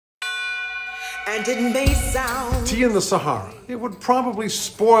And it may sound In the Sahara. It would probably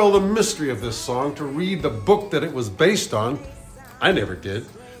spoil the mystery of this song to read the book that it was based on. I never did.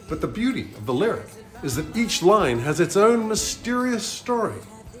 But the beauty of the lyric is that each line has its own mysterious story.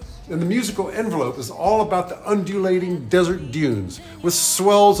 And the musical envelope is all about the undulating desert dunes with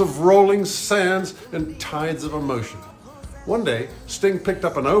swells of rolling sands and tides of emotion. One day, Sting picked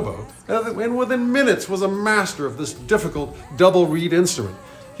up an oboe and within minutes was a master of this difficult double reed instrument.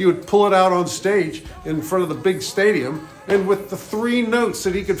 He would pull it out on stage in front of the big stadium, and with the 3 notes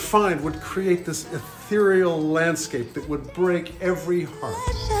that he could find would create this ethereal landscape that would break every heart.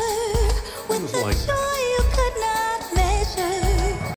 It was like that.